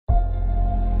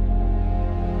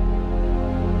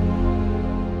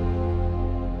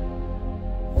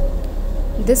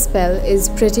This spell is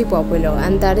pretty popular,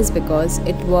 and that is because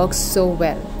it works so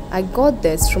well. I got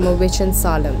this from a witch in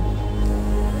Salem.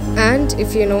 And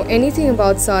if you know anything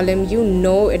about Salem, you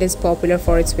know it is popular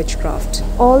for its witchcraft.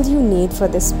 All you need for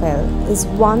this spell is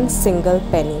one single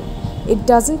penny. It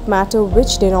doesn't matter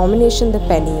which denomination the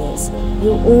penny is,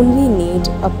 you only need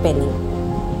a penny.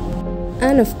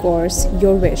 And of course,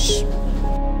 your wish.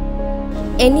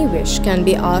 Any wish can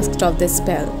be asked of this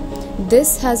spell.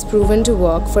 This has proven to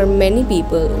work for many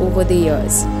people over the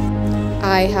years.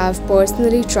 I have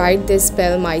personally tried this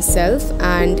spell myself,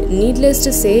 and needless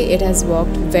to say, it has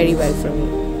worked very well for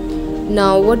me.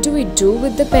 Now, what do we do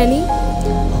with the penny?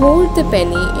 Hold the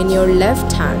penny in your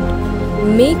left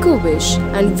hand, make a wish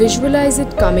and visualize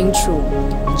it coming true.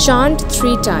 Chant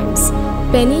 3 times,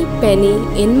 "Penny, penny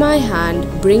in my hand,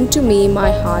 bring to me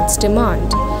my heart's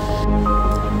demand."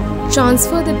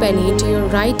 Transfer the penny to your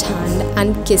right hand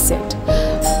and kiss it.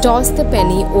 Toss the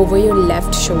penny over your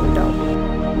left shoulder.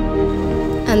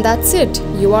 And that's it,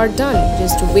 you are done.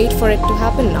 Just wait for it to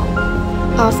happen now.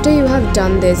 After you have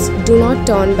done this, do not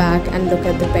turn back and look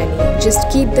at the penny. Just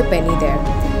keep the penny there.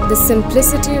 The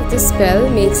simplicity of this spell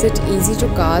makes it easy to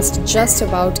cast just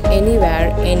about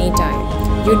anywhere, anytime.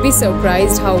 You'd be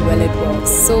surprised how well it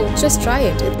works, so just try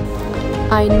it.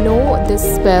 I know this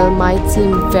spell might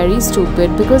seem very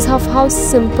stupid because of how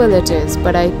simple it is,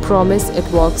 but I promise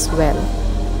it works well.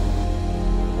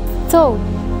 So,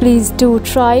 please do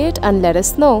try it and let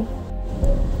us know.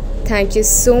 Thank you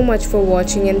so much for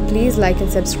watching, and please like and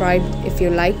subscribe if you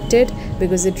liked it,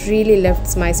 because it really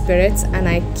lifts my spirits and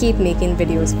I keep making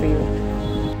videos for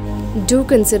you. Do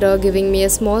consider giving me a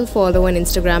small follow on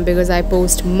Instagram because I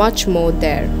post much more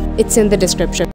there. It's in the description.